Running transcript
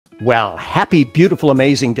Well, happy, beautiful,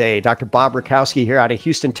 amazing day. Dr. Bob Rakowski here out of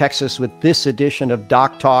Houston, Texas with this edition of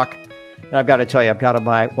Doc Talk. And I've got to tell you, I've got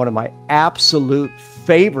one of my absolute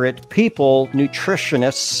favorite people,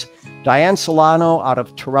 nutritionists, Diane Solano out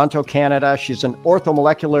of Toronto, Canada. She's an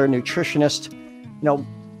orthomolecular nutritionist,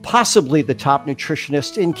 possibly the top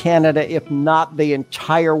nutritionist in Canada, if not the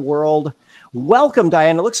entire world. Welcome,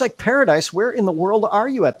 Diane. It looks like paradise. Where in the world are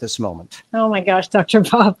you at this moment? Oh my gosh, Dr.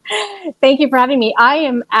 Bob. Thank you for having me. I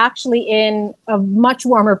am actually in a much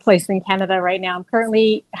warmer place than Canada right now. I'm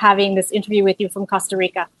currently having this interview with you from Costa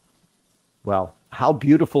Rica. Well, how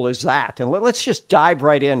beautiful is that? And let's just dive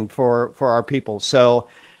right in for our people. So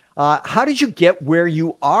how did you get where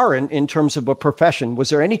you are in terms of a profession? Was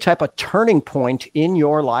there any type of turning point in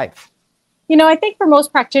your life? I think for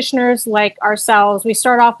most practitioners like ourselves, we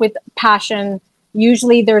start off with passion.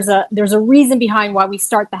 Usually there's a reason behind why we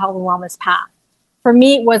start the health and wellness path. For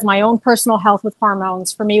me, it was my own personal health with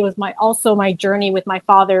hormones. For me, it was also my journey with my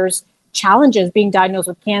father's challenges, being diagnosed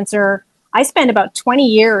with cancer. I spent about 20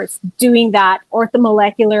 years doing that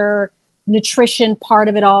orthomolecular nutrition part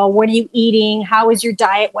of it all. What are you eating? How is your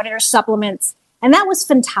diet? What are your supplements? And that was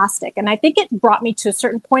fantastic. And I think it brought me to a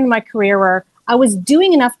certain point in my career where I was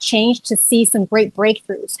doing enough change to see some great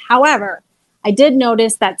breakthroughs. However, I did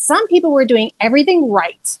notice that some people were doing everything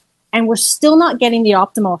right and were still not getting the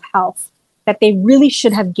optimal health that they really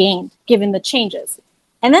should have gained given the changes.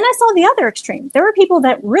 And then I saw the other extreme. There were people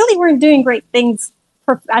that really weren't doing great things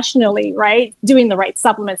professionally, right? Doing the right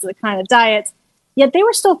supplements, the kind of diets, yet they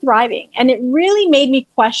were still thriving. And it really made me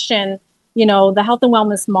question, the health and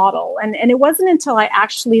wellness model. And it wasn't until I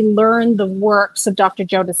actually learned the works of Dr.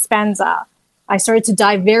 Joe Dispenza, I started to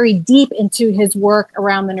dive very deep into his work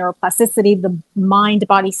around the neuroplasticity, the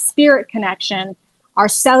mind-body-spirit connection, our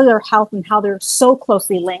cellular health and how they're so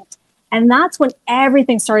closely linked. And that's when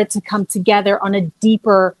everything started to come together on a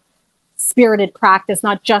deeper spirited practice,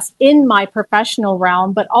 not just in my professional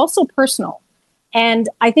realm, but also personal. And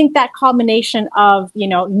I think that combination of,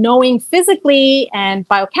 knowing physically and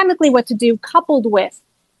biochemically what to do, coupled with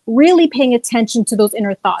really paying attention to those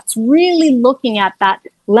inner thoughts, really looking at that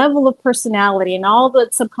level of personality and all the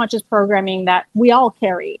subconscious programming that we all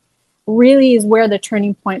carry, really is where the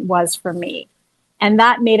turning point was for me. And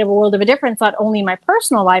that made a world of a difference, not only in my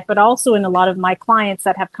personal life, but also in a lot of my clients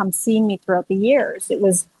that have come see me throughout the years. It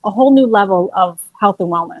was a whole new level of health and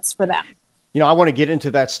wellness for them. I want to get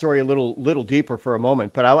into that story a little deeper for a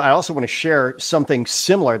moment, but I also want to share something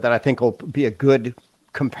similar that I think will be a good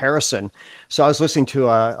comparison. So I was listening to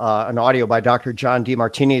an audio by Dr. John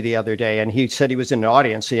DeMartini the other day, and he said he was in an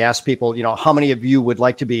audience. He asked people, how many of you would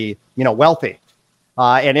like to be, wealthy?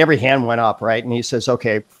 And every hand went up, right? And he says,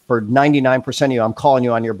 okay, for 99% of you, I'm calling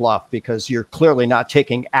you on your bluff because you're clearly not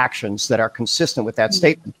taking actions that are consistent with that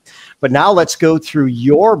statement. But now let's go through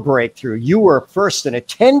your breakthrough. You were first an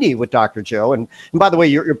attendee with Dr. Joe. And by the way,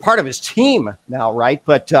 you're part of his team now, right?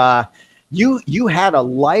 But you had a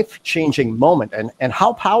life-changing moment, and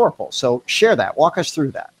how powerful. So share that. Walk us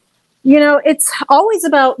through that. It's always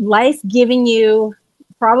about life giving you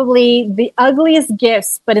probably the ugliest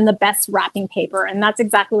gifts, but in the best wrapping paper. And that's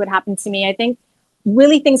exactly what happened to me. I think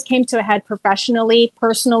really things came to a head professionally,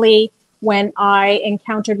 personally, when I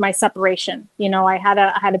encountered my separation. I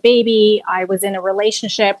had a baby. I was in a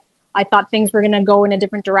relationship. I thought things were going to go in a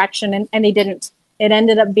different direction, and they didn't. It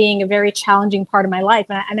ended up being a very challenging part of my life.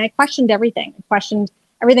 And I questioned everything. I questioned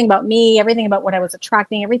everything about me, everything about what I was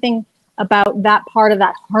attracting, everything about that part of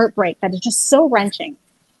that heartbreak that is just so wrenching.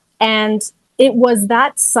 And it was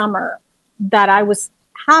that summer that I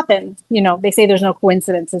they say there's no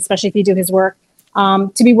coincidence, especially if you do his work,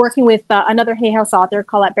 to be working with another Hay House author,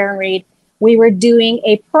 Colette Baron-Reid. We were doing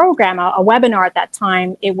a program, a webinar at that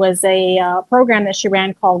time. It was a program that she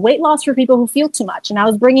ran called Weight Loss for People Who Feel Too Much. And I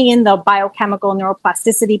was bringing in the biochemical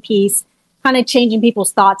neuroplasticity piece, kind of changing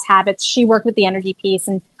people's thoughts, habits. She worked with the energy piece.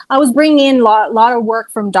 And I was bringing in a lot of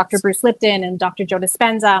work from Dr. Bruce Lipton and Dr. Joe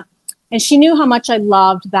Dispenza. And she knew how much I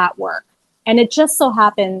loved that work. And it just so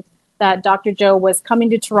happened that Dr. Joe was coming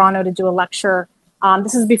to Toronto to do a lecture.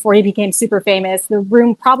 This is before he became super famous. The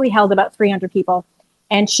room probably held about 300 people.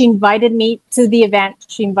 And she invited me to the event.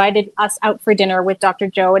 She invited us out for dinner with Dr.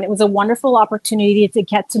 Joe. And it was a wonderful opportunity to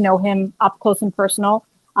get to know him up close and personal.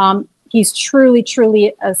 He's truly,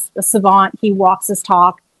 truly a savant. He walks his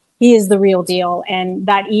talk. He is the real deal. And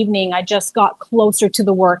that evening, I just got closer to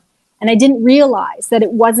the work. And I didn't realize that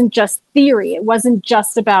it wasn't just theory. It wasn't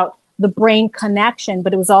just about the brain connection,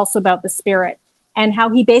 but it was also about the spirit. And how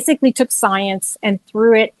he basically took science and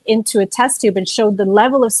threw it into a test tube and showed the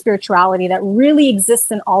level of spirituality that really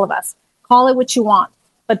exists in all of us. Call it what you want,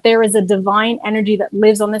 but there is a divine energy that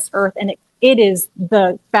lives on this earth, and it It is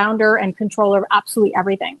the founder and controller of absolutely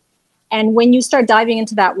everything. And when you start diving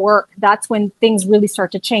into that work, that's when things really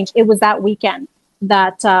start to change. It was that weekend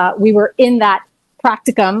that we were in that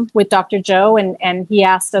practicum with Dr. Joe, and he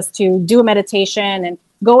asked us to do a meditation and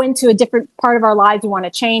go into a different part of our lives we want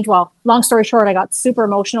to change. Well, long story short, I got super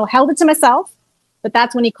emotional, held it to myself, but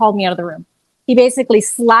that's when he called me out of the room. He basically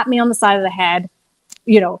slapped me on the side of the head,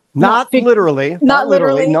 not literally.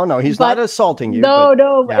 No, he's not assaulting you.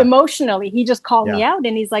 No, emotionally. He just called me out,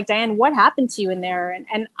 and he's like, Diane, what happened to you in there?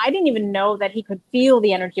 And I didn't even know that he could feel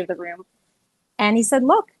the energy of the room. And he said,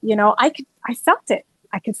 look, I felt it.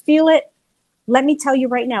 I could feel it. Let me tell you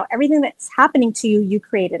right now, everything that's happening to you, you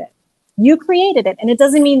created it. You created it. And it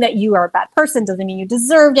doesn't mean that you are a bad person. Doesn't mean you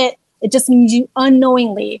deserved it. It just means you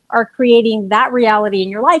unknowingly are creating that reality in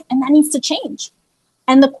your life, and that needs to change.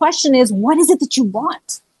 And the question is, what is it that you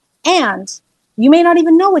want? And you may not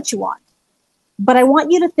even know what you want, but I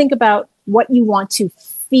want you to think about what you want to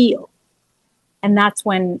feel. And that's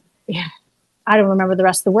when, I don't remember the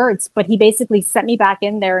rest of the words, but he basically set me back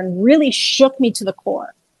in there and really shook me to the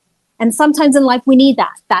core. And sometimes in life, we need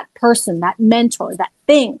that person, that mentor, that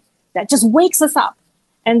thing that just wakes us up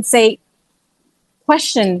and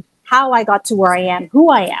question how I got to where I am, who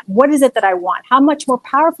I am, what is it that I want, how much more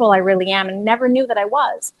powerful I really am, and never knew that I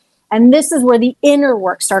was. And this is where the inner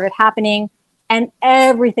work started happening, and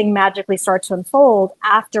everything magically started to unfold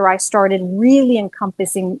after I started really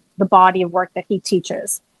encompassing the body of work that he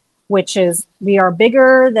teaches, which is we are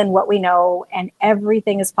bigger than what we know, and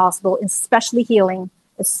everything is possible, especially healing,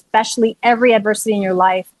 especially every adversity in your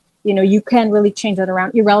life. You can really change that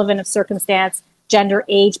around, irrelevant of circumstance, gender,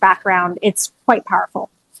 age, background. It's quite powerful.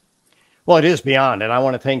 Well, it is beyond. And I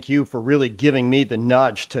want to thank you for really giving me the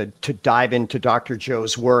nudge to dive into Dr.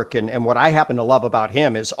 Joe's work. And what I happen to love about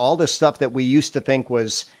him is all this stuff that we used to think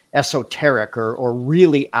was esoteric or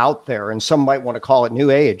really out there, and some might want to call it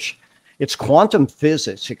new age. It's quantum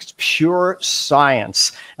physics. It's pure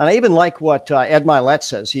science. And I even like what Ed Milet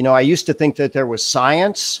says. I used to think that there was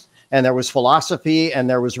science and there was philosophy and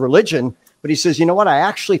there was religion. But he says, you know what? I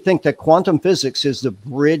actually think that quantum physics is the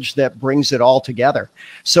bridge that brings it all together.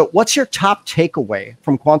 So what's your top takeaway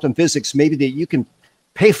from quantum physics, maybe that you can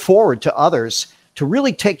pay forward to others to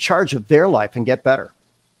really take charge of their life and get better?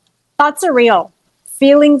 Thoughts are real.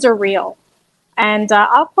 Feelings are real. And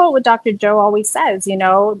I'll quote what Dr. Joe always says,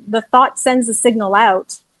 the thought sends a signal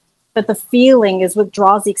out, but the feeling is what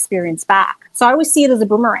draws the experience back. So I always see it as a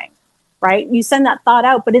boomerang. Right? You send that thought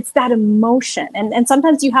out, but it's that emotion. And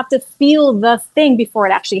sometimes you have to feel the thing before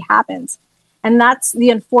it actually happens. And that's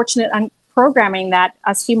the unfortunate programming that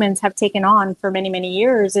us humans have taken on for many, many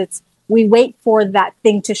years. We wait for that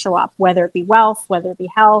thing to show up, whether it be wealth, whether it be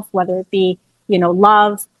health, whether it be,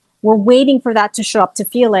 love. We're waiting for that to show up to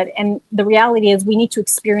feel it. And the reality is we need to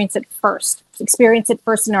experience it first. Experience it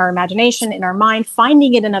first in our imagination, in our mind,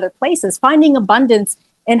 finding it in other places, finding abundance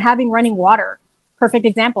in having running water. Perfect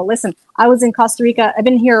example. Listen, I was in Costa Rica. I've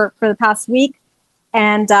been here for the past week.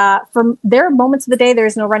 And there are moments of the day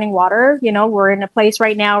there's no running water. We're in a place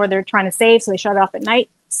right now where they're trying to save, so they shut it off at night.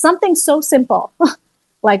 Something so simple,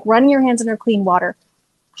 like running your hands under clean water.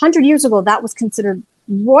 100 years ago, that was considered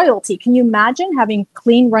royalty. Can you imagine having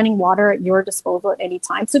clean running water at your disposal at any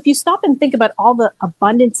time? So if you stop and think about all the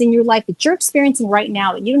abundance in your life that you're experiencing right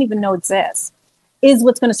now that you don't even know exists, is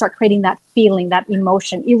what's going to start creating that feeling, that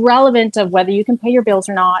emotion, irrelevant of whether you can pay your bills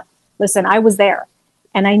or not. Listen, I was there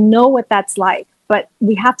and I know what that's like, but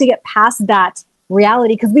we have to get past that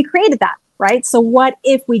reality because we created that, right? So what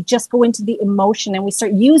if we just go into the emotion and we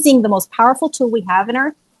start using the most powerful tool we have in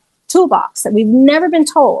our toolbox that we've never been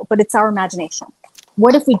told, but it's our imagination.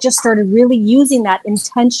 What if we just started really using that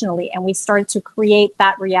intentionally and we started to create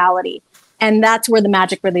that reality? And that's where the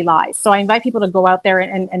magic really lies. So I invite people to go out there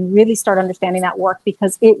and really start understanding that work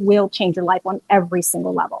because it will change your life on every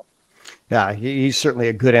single level. Yeah, he's certainly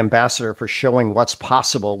a good ambassador for showing what's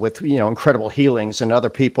possible with, incredible healings and other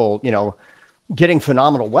people, getting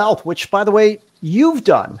phenomenal wealth, which, by the way, you've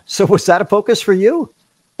done. So was that a focus for you?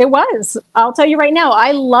 It was. I'll tell you right now,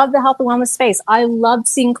 I love the health and wellness space. I love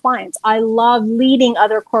seeing clients. I love leading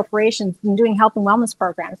other corporations and doing health and wellness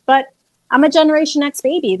programs. But I'm a Generation X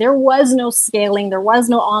baby. There was no scaling. There was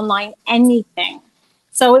no online anything.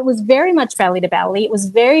 So it was very much belly to belly. It was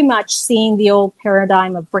very much seeing the old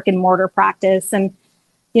paradigm of brick and mortar practice. And,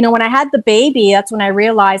 when I had the baby, that's when I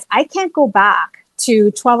realized I can't go back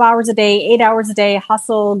to 12 hours a day, 8 hours a day,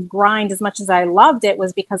 hustle, grind as much as I loved it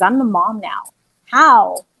was because I'm the mom now.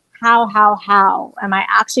 How am I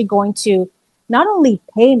actually going to not only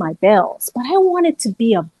pay my bills, but I wanted to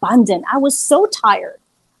be abundant. I was so tired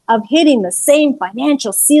of hitting the same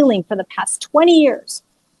financial ceiling for the past 20 years.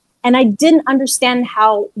 And I didn't understand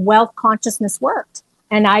how wealth consciousness worked.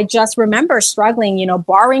 And I just remember struggling,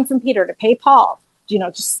 borrowing from Peter to pay Paul,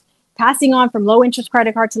 just passing on from low interest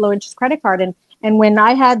credit card to low interest credit card. And when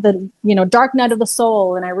I had the, dark night of the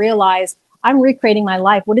soul, and I realized I'm recreating my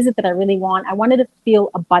life, what is it that I really want? I wanted to feel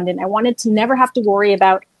abundant. I wanted to never have to worry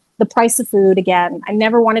about the price of food again. I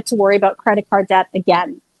never wanted to worry about credit card debt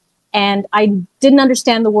again. And I didn't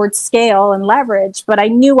understand the word scale and leverage, but I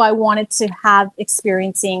knew I wanted to have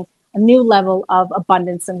experiencing a new level of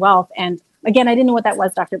abundance and wealth. And again, I didn't know what that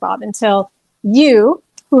was, Dr. Bob, until you,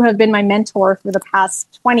 who have been my mentor for the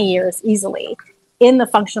past 20 years easily in the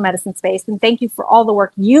functional medicine space. And thank you for all the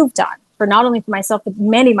work you've done for not only for myself, but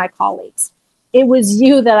many of my colleagues. It was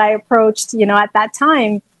you that I approached, at that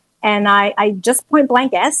time. And I just point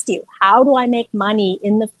blank asked you, how do I make money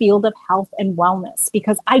in the field of health and wellness?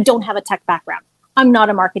 Because I don't have a tech background. I'm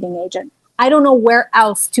not a marketing agent. I don't know where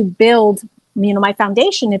else to build, my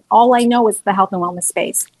foundation if all I know is the health and wellness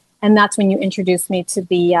space. And that's when you introduced me to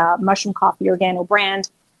the Mushroom Coffee Organo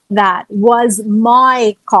brand. That was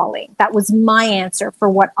my calling. That was my answer for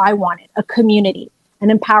what I wanted, a community,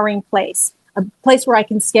 an empowering place, a place where I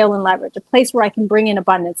can scale and leverage, a place where I can bring in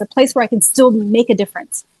abundance, a place where I can still make a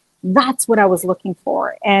difference. That's what I was looking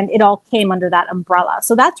for. And it all came under that umbrella.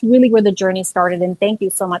 So that's really where the journey started. And thank you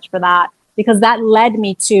so much for that, because that led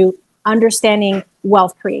me to understanding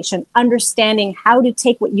wealth creation, understanding how to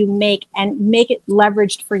take what you make and make it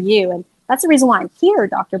leveraged for you. And that's the reason why I'm here,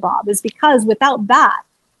 Dr. Bob, is because without that,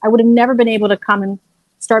 I would have never been able to come and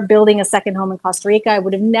start building a second home in Costa Rica. I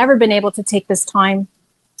would have never been able to take this time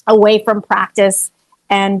away from practice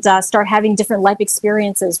and start having different life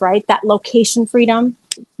experiences, right? That location freedom,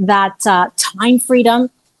 that time freedom,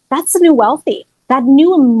 that's the new wealthy, that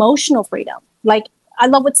new emotional freedom. Like, I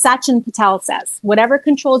love what Sachin Patel says, whatever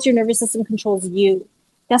controls your nervous system controls you.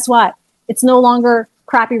 Guess what? It's no longer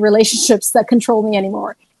crappy relationships that control me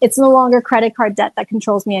anymore. It's no longer credit card debt that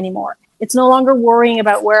controls me anymore. It's no longer worrying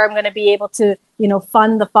about where I'm going to be able to,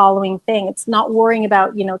 fund the following thing. It's not worrying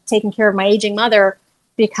about, taking care of my aging mother,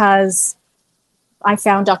 because I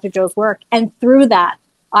found Dr. Joe's work. And through that,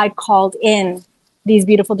 I called in these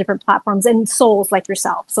beautiful different platforms and souls like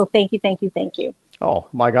yourself. So thank you, thank you, thank you. Oh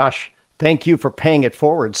my gosh. Thank you for paying it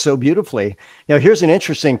forward so beautifully. Here's an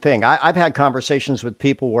interesting thing. I've had conversations with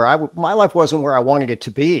people where my life wasn't where I wanted it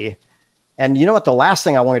to be. And you know what? The last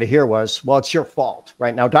thing I wanted to hear was, well, it's your fault.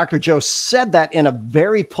 Right now, Dr. Joe said that in a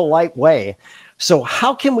very polite way. So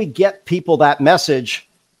how can we get people that message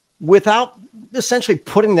without essentially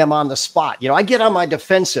putting them on the spot? I get on my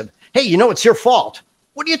defensive. Hey, it's your fault.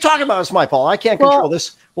 What are you talking about? It's my fault. I can't control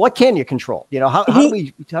this. What can you control? How do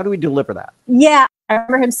we deliver that? Yeah. I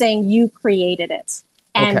remember him saying, you created it.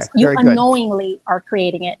 And you unknowingly are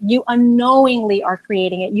creating it. You unknowingly are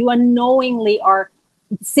creating it. You unknowingly are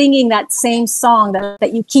singing that same song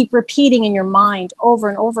that you keep repeating in your mind over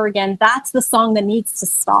and over again. That's the song that needs to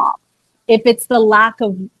stop. If it's the lack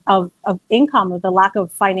of income or the lack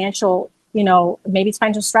of financial, maybe it's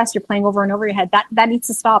financial stress you're playing over and over your head, that needs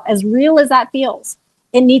to stop. As real as that feels,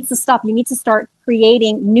 it needs to stop. You need to start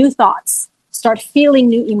creating new thoughts, start feeling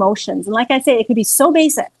new emotions. And like I say, it could be so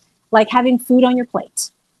basic, like having food on your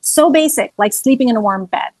plate, so basic, like sleeping in a warm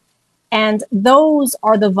bed. And those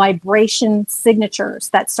are the vibration signatures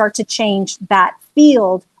that start to change that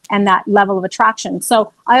field and that level of attraction.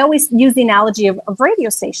 So I always use the analogy of radio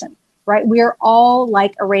station, right? We are all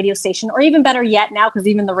like a radio station, or even better yet now, because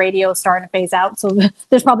even the radio is starting to phase out. So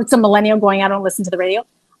there's probably some millennial going, I don't listen to the radio.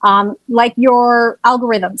 Like your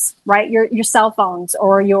algorithms, right? Your cell phones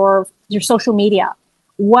or your social media.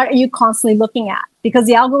 What are you constantly looking at? Because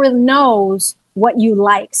the algorithm knows what you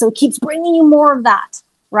like. So it keeps bringing you more of that,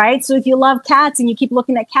 right? So if you love cats and you keep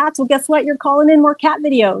looking at cats, well, guess what? You're calling in more cat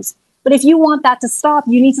videos. But if you want that to stop,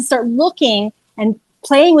 you need to start looking and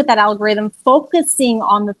playing with that algorithm, focusing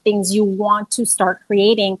on the things you want to start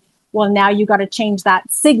creating. Well, now you got to change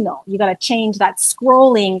that signal. You got to change that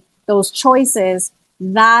scrolling, those choices.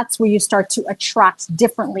 That's where you start to attract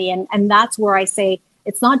differently. And that's where I say,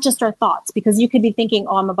 it's not just our thoughts, because you could be thinking,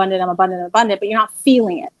 oh, I'm abundant, but you're not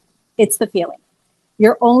feeling it. It's the feeling.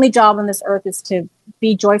 Your only job on this earth is to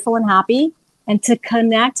be joyful and happy and to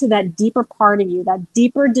connect to that deeper part of you, that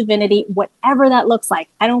deeper divinity, whatever that looks like.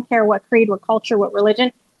 I don't care what creed, what culture, what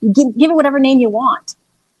religion, give it whatever name you want.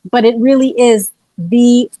 But it really is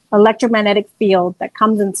the electromagnetic field that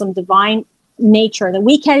comes in some divine nature that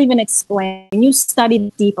we can't even explain. You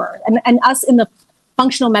study deeper. And us in the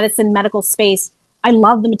functional medicine, medical space, I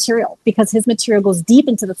love the material because his material goes deep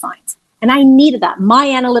into the science. And I needed that.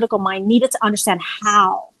 My analytical mind needed to understand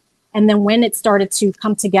how. And then when it started to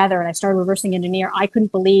come together and I started reversing engineer, I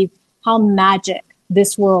couldn't believe how magic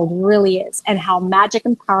this world really is and how magic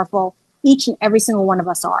and powerful each and every single one of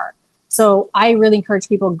us are. So I really encourage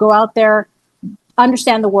people to go out there,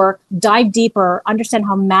 understand the work, dive deeper, understand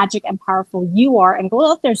how magic and powerful you are, and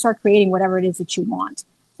go out there and start creating whatever it is that you want.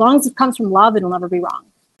 As long as it comes from love, it'll never be wrong.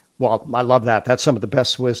 Well, I love that. That's some of the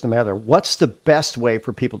best wisdom ever. What's the best way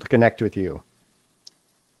for people to connect with you?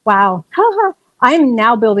 Wow. I'm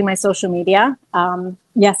now building my social media.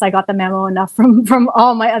 Yes, I got the memo enough from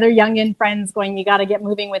all my other youngin friends going, you got to get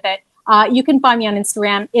moving with it. You can find me on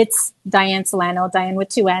Instagram. It's Diane Solano, Diane with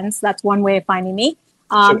 2 N's. That's one way of finding me.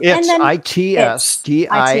 So it's ITSDIANNE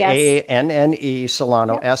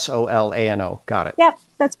Solano, yep. SOLANO. Got it. Yep.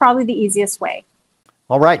 That's probably the easiest way.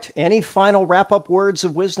 All right. Any final wrap-up words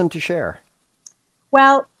of wisdom to share?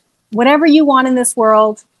 Well, whatever you want in this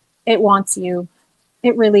world, it wants you.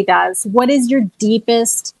 It really does. What is your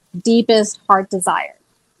deepest heart desire?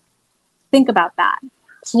 Think about that.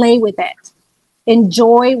 Play with it.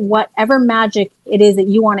 Enjoy whatever magic it is that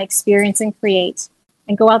you want to experience and create.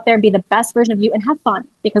 And go out there and be the best version of you and have fun,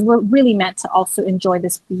 because we're really meant to also enjoy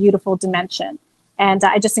this beautiful dimension. And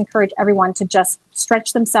I just encourage everyone to just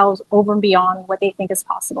stretch themselves over and beyond what they think is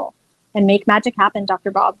possible and make magic happen,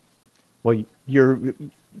 Dr. Bob. Well, you're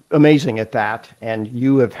amazing at that, and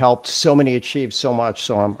you have helped so many achieve so much.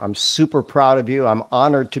 So I'm super proud of you. I'm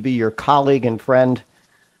honored to be your colleague and friend,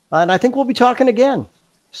 and I think we'll be talking again.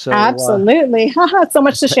 So absolutely, so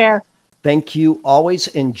much to share. Thank you. Always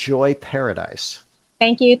enjoy paradise.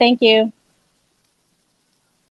 Thank you. Thank you.